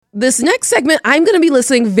This next segment, I'm going to be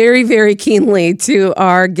listening very, very keenly to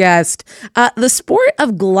our guest. The sport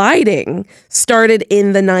of gliding started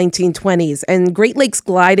in the 1920s, and Great Lakes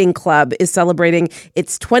Gliding Club is celebrating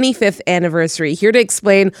its 25th anniversary. Here to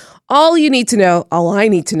explain all you need to know, all I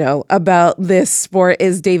need to know about this sport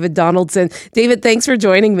is David Donaldson. David, thanks for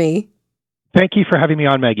joining me. Thank you for having me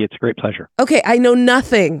on, Maggie. It's a great pleasure. Okay, I know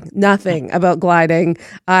nothing about gliding.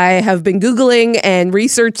 I have been Googling and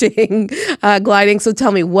researching gliding. So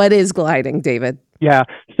tell me, what is gliding, David? Yeah,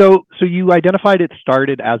 so you identified it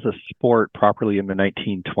started as a sport properly in the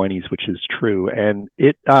 1920s, which is true. And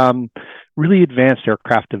it really advanced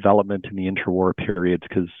aircraft development in the interwar periods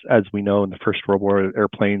because, as we know, in the First World War,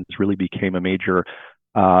 airplanes really became a major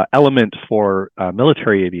element for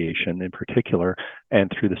military aviation in particular,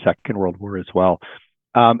 and through the Second World War as well.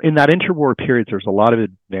 In that interwar period, there's a lot of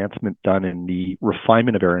advancement done in the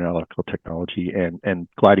refinement of aeronautical technology, and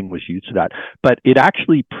gliding was used to that. But it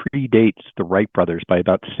actually predates the Wright brothers by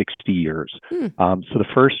about 60 years. So the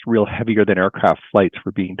first real heavier than aircraft flights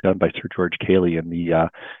were being done by Sir George Cayley in the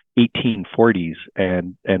 1840s,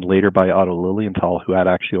 and later by Otto Lilienthal, who had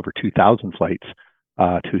actually over 2,000 flights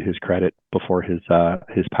to his credit before his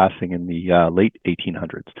passing in the late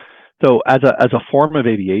 1800s. So as a form of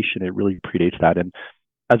aviation, it really predates that. And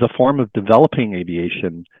as a form of developing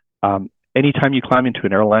aviation, anytime you climb into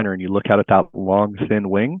an airliner and you look out at that long, thin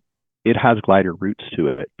wing, it has glider roots to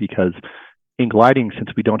it, because in gliding, since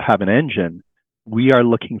we don't have an engine, we are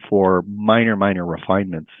looking for minor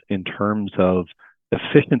refinements in terms of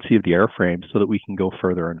efficiency of the airframe so that we can go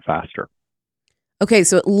further and faster. Okay,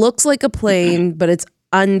 so it looks like a plane, but it's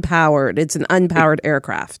unpowered. It's an unpowered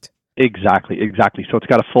aircraft. Exactly. So it's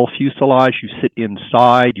got a full fuselage. You sit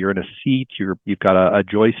inside. You're in a seat. You've got a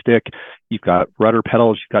joystick. You've got rudder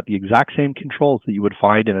pedals. You've got the exact same controls that you would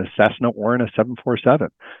find in a Cessna or in a 747.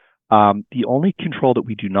 The only control that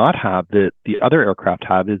we do not have that the other aircraft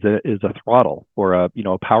have is a throttle or a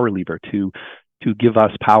power lever to give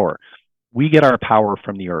us power. We get our power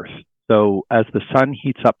from the earth. So as the sun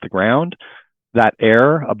heats up the ground, that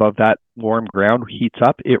air above that warm ground heats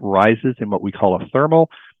up. It rises in what we call a thermal.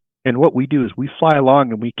 And what we do is we fly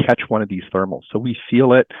along and we catch one of these thermals. So we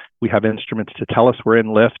feel it. We have instruments to tell us we're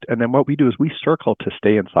in lift. And then what we do is we circle to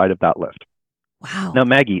stay inside of that lift. Wow. Now,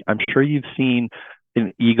 Maggie, I'm sure you've seen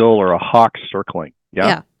an eagle or a hawk circling.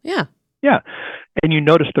 Yeah. And you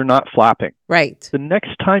notice they're not flapping. Right. The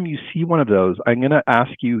next time you see one of those, I'm going to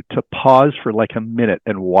ask you to pause for like a minute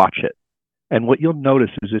and watch it. And what you'll notice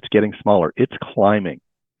is it's getting smaller. It's climbing.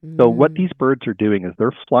 So what these birds are doing is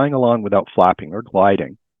they're flying along without flapping. They're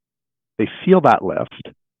gliding. They feel that lift,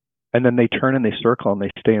 and then they turn and they circle and they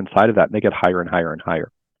stay inside of that, and they get higher and higher and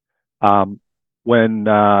higher. And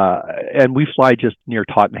we fly just near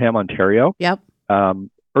Tottenham, Ontario. Yep.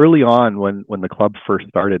 Early on, when the club first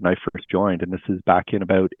started and I first joined, and this is back in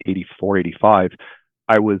about 84, 85,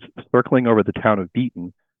 I was circling over the town of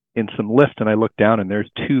Beaton in some lift, and I looked down and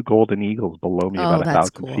there's two golden eagles below me about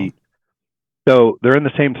 1,000 feet. So they're in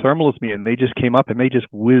the same thermal as me, and they just came up and they just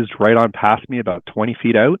whizzed right on past me about 20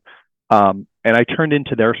 feet out. And I turned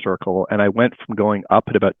into their circle, and I went from going up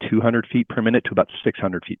at about 200 feet per minute to about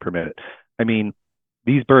 600 feet per minute. I mean,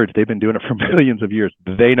 these birds, they've been doing it for millions of years.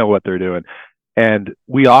 They know what they're doing. And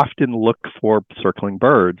we often look for circling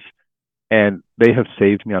birds, and they have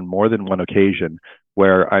saved me on more than one occasion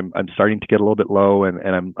where I'm starting to get a little bit low, and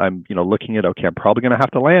I'm looking at, okay, I'm probably going to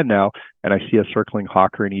have to land now, and I see a circling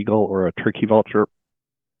hawk or an eagle or a turkey vulture.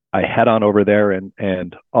 I head on over there,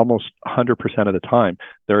 and almost 100% of the time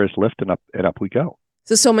there is lift, and up we go.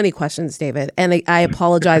 So many questions, David, and I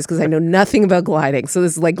apologize because I know nothing about gliding. So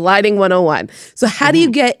this is like gliding 101. So how do you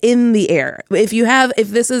get in the air? If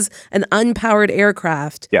this is an unpowered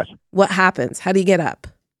aircraft, yes, what happens? How do you get up?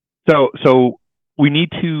 So we need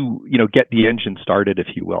to, get the engine started, if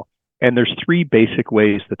you will. And there's three basic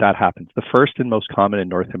ways that happens. The first and most common in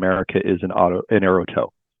North America is an aero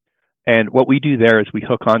tow. And what we do there is we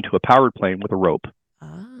hook onto a powered plane with a rope.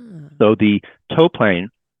 So the tow plane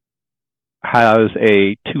has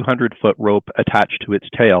a 200-foot rope attached to its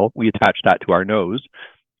tail. We attach that to our nose,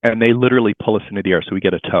 and they literally pull us into the air, so we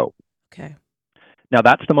get a tow. Okay. Now,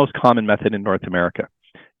 that's the most common method in North America.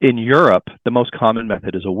 In Europe, the most common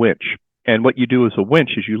method is a winch. And what you do as a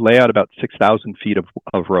winch is you lay out about 6,000 feet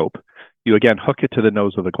of rope. You, again, hook it to the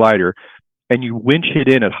nose of the glider, and you winch it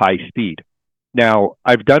in at high speed. Now,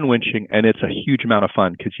 I've done winching, and it's a huge amount of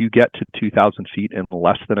fun because you get to 2,000 feet in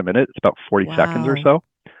less than a minute. It's about 40 seconds or so.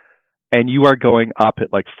 And you are going up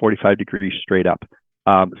at like 45 degrees straight up.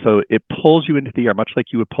 So it pulls you into the air, much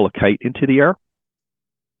like you would pull a kite into the air.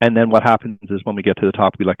 And then what happens is when we get to the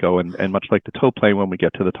top, we let go. And much like the tow plane, when we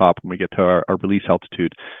get to the top, when we get to our release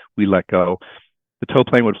altitude, we let go. The tow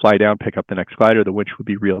plane would fly down, pick up the next glider. The winch would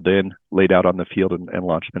be reeled in, laid out on the field, and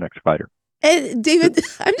launch the next glider. And David,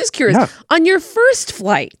 I'm just curious. Yeah. On your first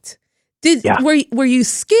flight, were you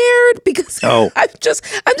scared? Because I'm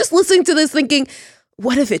just listening to this thinking,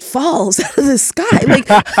 what if it falls out of the sky? Like,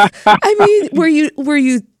 I mean, were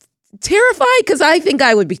you terrified? Because I think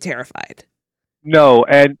I would be terrified. No,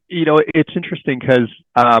 and it's interesting because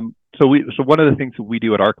so one of the things that we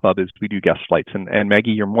do at our club is we do guest flights, and Maggie,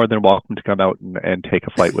 you're more than welcome to come out and take a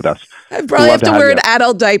flight with us. I probably have to wear an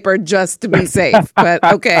adult diaper just to be safe, but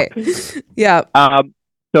okay, yeah.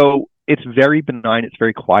 So it's very benign. It's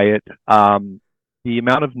very quiet. The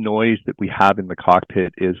amount of noise that we have in the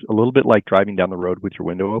cockpit is a little bit like driving down the road with your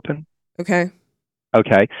window open. Okay.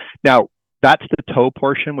 Now, that's the tow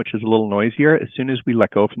portion, which is a little noisier. As soon as we let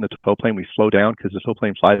go from the tow plane, we slow down because the tow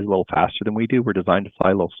plane flies a little faster than we do. We're designed to fly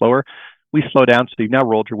a little slower. We slow down, so you've now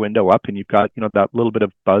rolled your window up, and you've got that little bit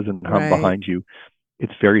of buzz and hum behind you.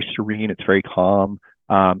 It's very serene. It's very calm.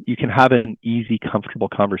 You can have an easy, comfortable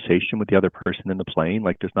conversation with the other person in the plane.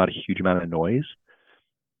 Like, there's not a huge amount of noise.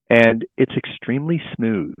 And it's extremely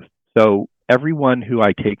smooth. So everyone who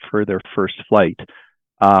I take for their first flight,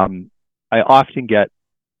 I often get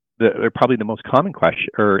probably the most common question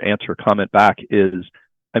or comment back is,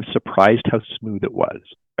 I'm surprised how smooth it was.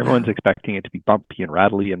 Everyone's expecting it to be bumpy and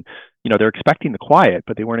rattly, and they're expecting the quiet,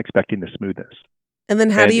 but they weren't expecting the smoothness. And then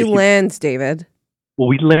how do you land, David? Well,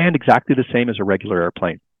 we land exactly the same as a regular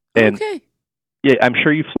airplane. And yeah, I'm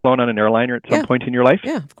sure you've flown on an airliner at some point in your life.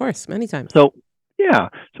 Yeah, of course, many times. So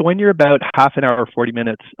when you're about half an hour, 40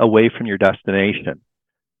 minutes away from your destination,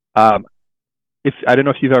 I don't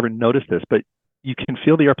know if you've ever noticed this, but you can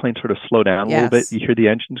feel the airplane sort of slow down a little bit. You hear the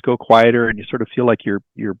engines go quieter, and you sort of feel like you're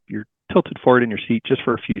tilted forward in your seat just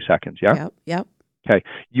for a few seconds. Yeah. Yep. Okay.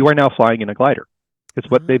 You are now flying in a glider, because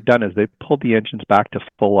what they've done is they've pulled the engines back to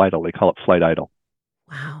full idle. They call it flight idle.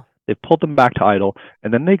 Wow. They've pulled them back to idle,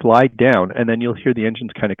 and then they glide down, and then you'll hear the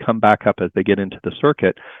engines kind of come back up as they get into the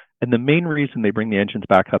circuit. And the main reason they bring the engines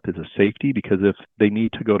back up is a safety, because if they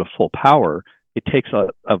need to go to full power, it takes a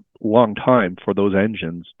long time for those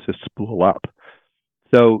engines to spool up.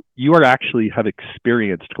 So you have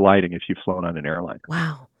experienced gliding if you've flown on an airline.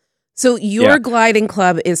 Wow. So your gliding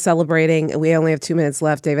club is celebrating, we only have 2 minutes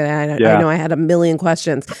left, David. I know I had a million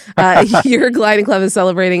questions. Your gliding club is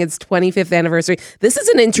celebrating its 25th anniversary. This is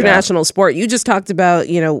an international sport. You just talked about,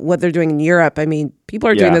 what they're doing in Europe. I mean, people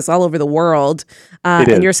are doing this all over the world.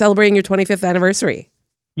 And you're celebrating your 25th anniversary.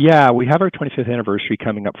 Yeah, we have our 25th anniversary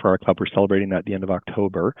coming up for our club. We're celebrating that at the end of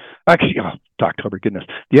October. Actually, October, goodness.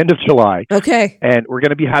 The end of July. Okay. And we're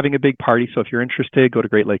going to be having a big party. So if you're interested, go to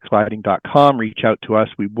greatlakesgliding.com, reach out to us.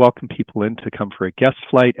 We welcome people in to come for a guest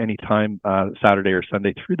flight anytime, Saturday or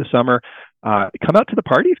Sunday through the summer. Come out to the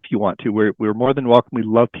party if you want to. We're more than welcome. We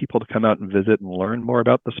love people to come out and visit and learn more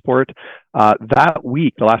about the sport. That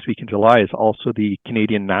week, the last week in July, is also the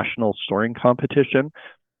Canadian National Soaring Competition.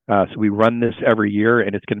 So we run this every year,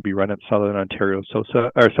 and it's going to be run at Southern Ontario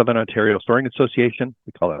Soaring Association.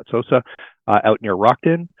 We call that SOSA, out near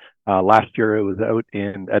Rockton. Last year it was out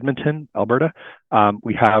in Edmonton, Alberta.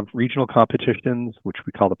 We have regional competitions, which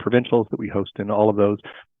we call the provincials, that we host in all of those.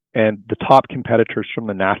 And the top competitors from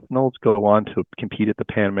the nationals go on to compete at the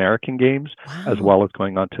Pan American Games, as well as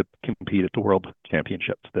going on to compete at the World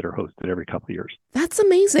Championships that are hosted every couple of years. That's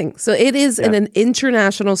amazing. So it is an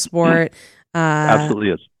international sport. Absolutely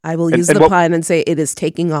is. I will use the pun and say it is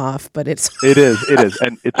taking off, but it is,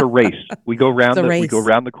 and it's a race. We go around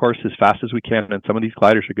the course as fast as we can, and some of these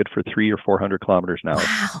gliders are good for 300 or 400 kilometers an hour.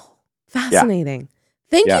 Wow, fascinating!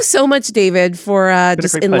 Thank you so much, David, for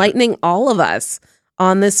just enlightening all of us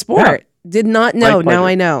on this sport. Did not know. Now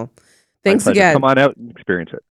I know. Thanks again. Come on out and experience it.